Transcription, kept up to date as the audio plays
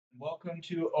Welcome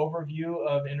to Overview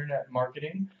of Internet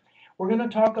Marketing. We're going to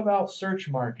talk about search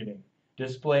marketing,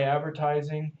 display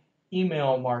advertising,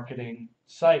 email marketing,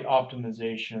 site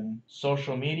optimization,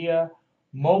 social media,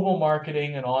 mobile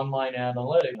marketing, and online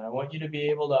analytics. I want you to be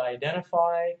able to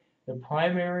identify the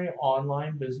primary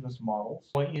online business models.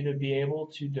 I want you to be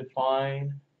able to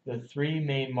define the three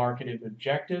main marketing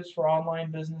objectives for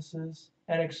online businesses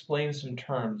and explain some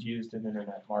terms used in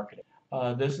internet marketing.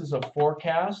 This is a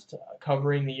forecast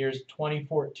covering the years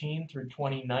 2014 through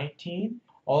 2019.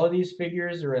 All of these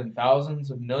figures are in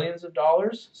thousands of millions of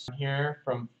dollars. So here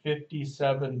from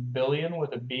 57 billion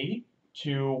with a B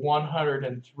to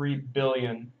 103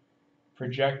 billion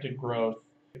projected growth.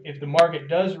 If the market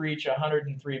does reach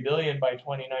 103 billion by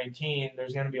 2019,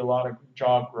 there's going to be a lot of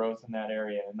job growth in that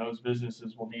area, and those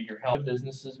businesses will need your help.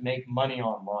 Businesses make money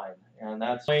online, and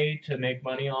that's the way to make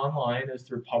money online is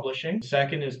through publishing. The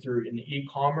second is through an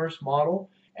e-commerce model,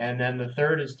 and then the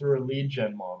third is through a lead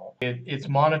gen model. It's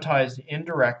monetized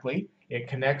indirectly. It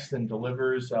connects and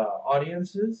delivers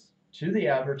audiences to the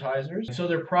advertisers. So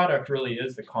their product really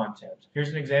is the content. Here's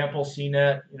an example,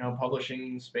 CNET,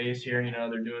 publishing space here,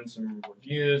 they're doing some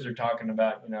reviews, they're talking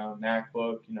about,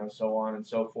 MacBook, so on and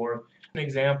so forth. An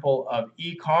example of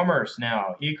e-commerce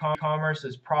now. E-commerce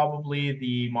is probably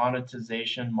the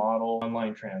monetization model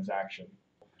online transaction.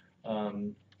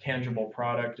 Tangible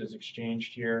product is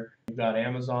exchanged here. You've got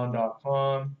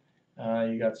Amazon.com.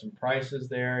 You got some prices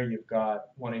there. You've got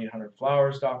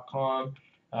 1-800-Flowers.com.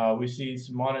 We see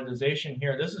some monetization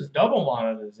here. This is double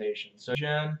monetization. So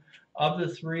of the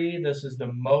three, this is the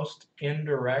most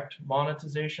indirect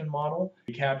monetization model.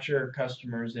 You capture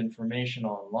customers' information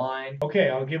online. Okay,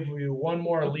 I'll give you one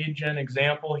more lead gen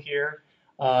example here.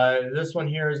 This one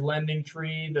here is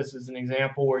LendingTree. This is an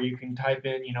example where you can type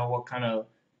in, what kind of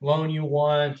loan you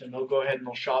want, and they'll go ahead and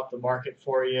they'll shop the market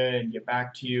for you and get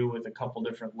back to you with a couple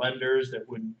different lenders that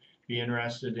would be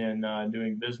interested in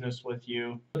doing business with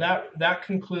you. That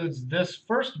concludes this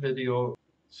first video.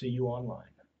 See you online.